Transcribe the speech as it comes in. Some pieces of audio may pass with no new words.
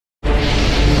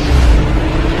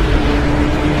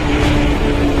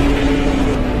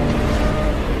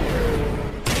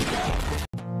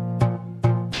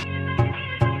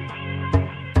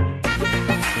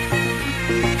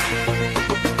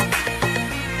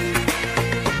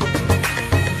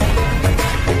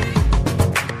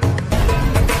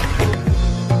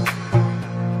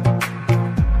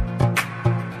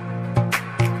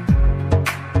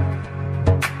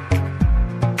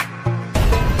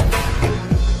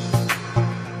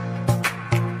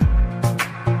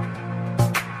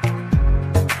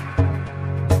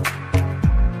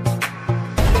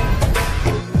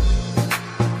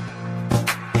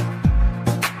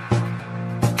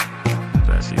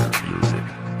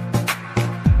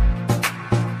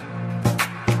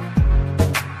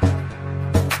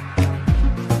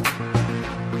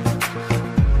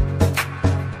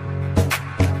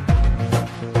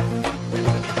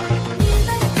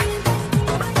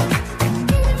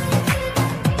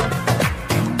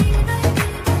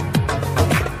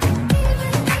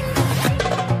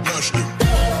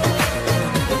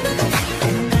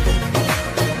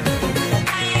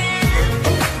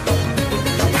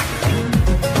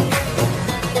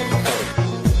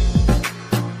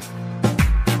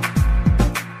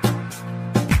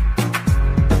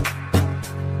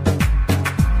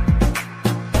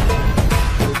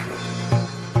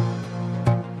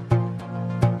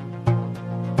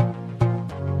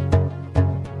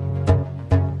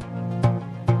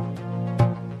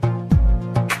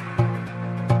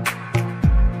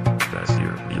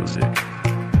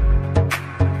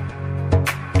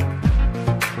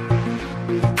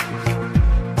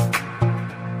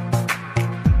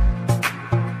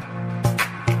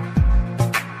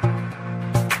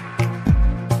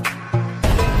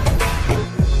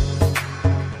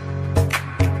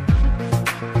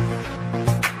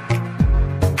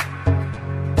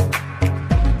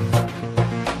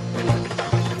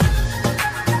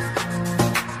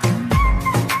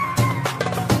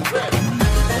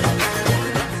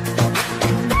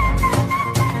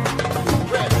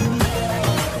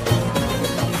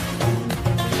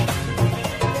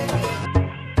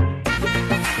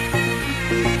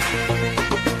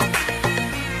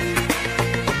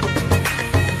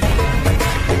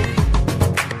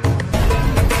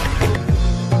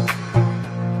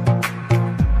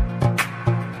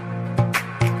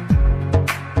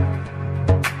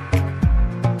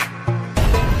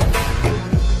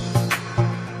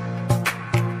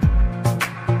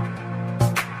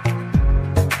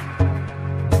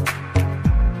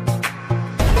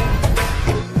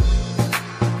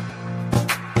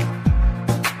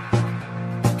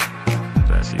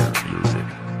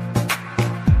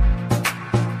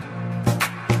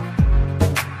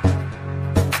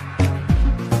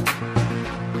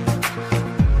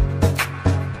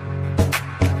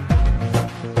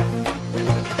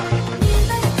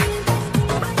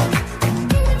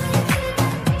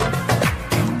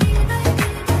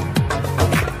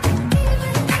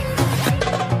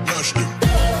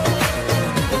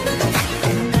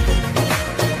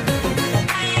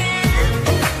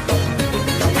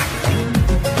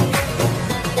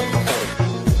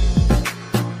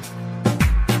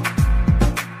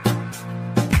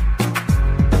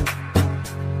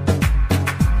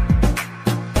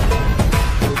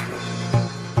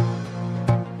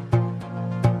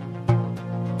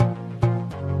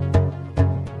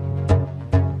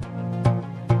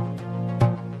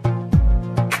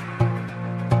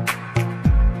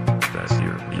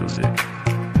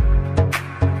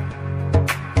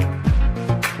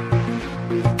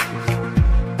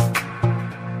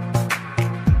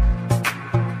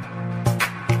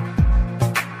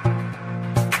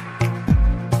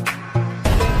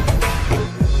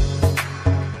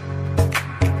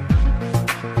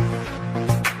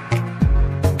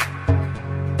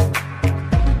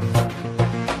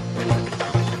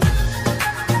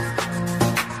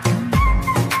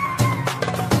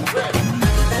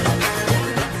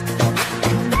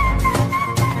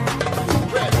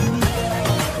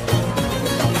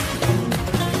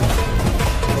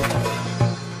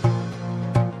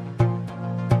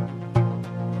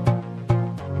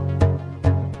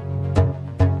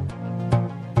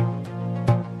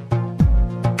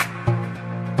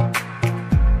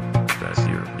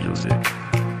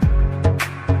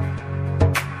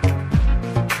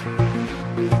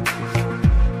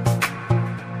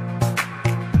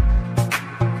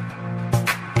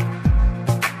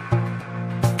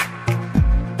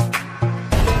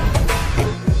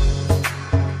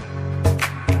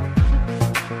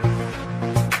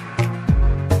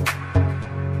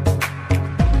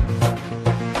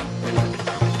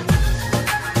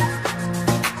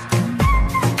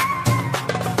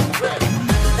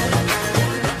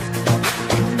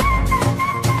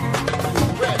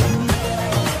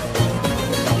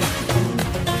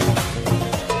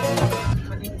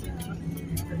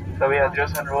यात्रियों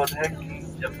से अनुरोध है कि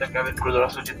जब तक केबिन क्रू द्वारा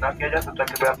सूचित न किया जाए तब तक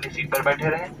कृपया अपनी सीट पर बैठे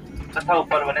रहें तथा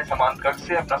ऊपर बने सामान कक्ष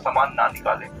से अपना सामान ना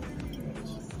निकालें।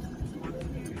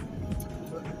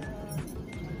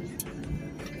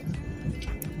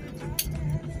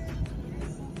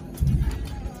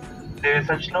 प्रिय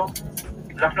सज्जनों,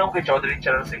 लखनऊ के चौधरी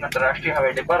चरण सिंह अंतर्राष्ट्रीय हवाई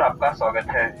अड्डे पर आपका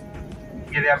स्वागत है।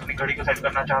 यदि आप अपनी घड़ी को सेट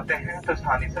करना चाहते हैं तो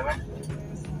स्थानीय समय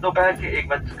दोपहर के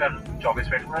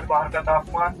 1:24 पर बाहर का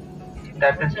तापमान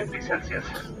 33 डिग्री सेल्सियस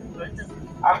है।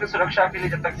 आपकी सुरक्षा के लिए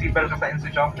जब तक सीट बेल्ट का साइन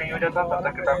स्विच ऑफ नहीं हो जाता तब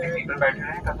तक कृपया अपनी सीट पर बैठे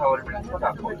रहें तथा ओवरब्रिज को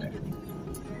ना खोलें।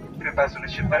 कृपया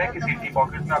सुनिश्चित करें कि सीट की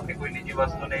पॉकेट में आपकी कोई निजी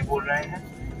वस्तु नहीं भूल रहे हैं।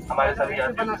 हमारे सभी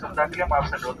यात्रियों की सुविधा के लिए हम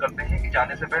आपसे अनुरोध करते हैं कि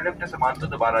जाने से पहले अपने सामान को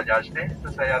दोबारा जांच लें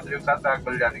तथा यात्रियों के साथ बैग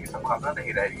बल जाने की संभावना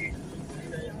नहीं रहेगी।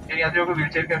 जिन यात्रियों को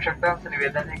व्हीलचेयर की आवश्यकता है उनसे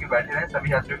निवेदन है कि बैठे रहें।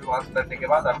 सभी यात्रियों को वहां से उतरने के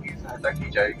बाद आपकी सहायता की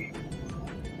जाएगी।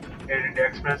 एयर इंडिया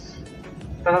एक्सप्रेस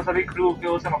तथा सभी क्रू की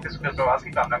ओर से हम आपके सुखद प्रवास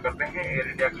की कामना करते हैं। एयर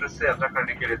इंडिया एक्सप्रेस से यात्रा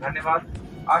करने के लिए धन्यवाद।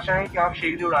 आशा है कि आप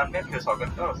शीघ्र उड़ान में फिर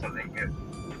स्वागत का अवसर देंगे।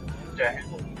 जय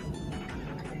Hind.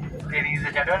 Ladies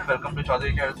and gentlemen, welcome to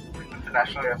Chaudhary Charan Singh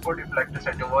International Airport. If you'd like to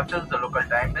set your watches, the local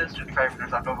time is 25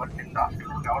 minutes after 1 in the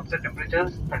afternoon. Outside temperature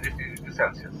is 33 degrees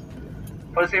Celsius.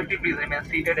 For safety, please remain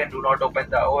seated and do not open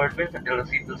the overhead bins until the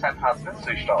seatbelts and has been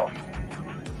switched off.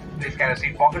 Please scan your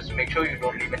seat pockets to make sure you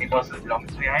don't leave any personal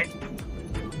belongings behind.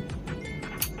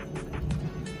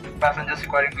 Passengers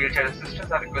requiring wheelchair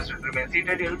assistance are requested to remain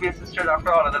seated. You will be assisted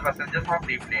after all other passengers have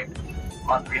deplaned.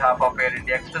 On behalf of Air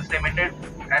India Express Limited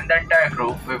and the entire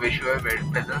group, we wish you a very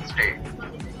pleasant stay.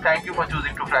 Thank you for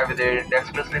choosing to fly with Air India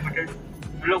Express Limited.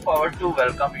 We look forward to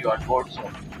welcome you on board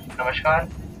soon. Namaskar,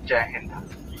 Jai Hind.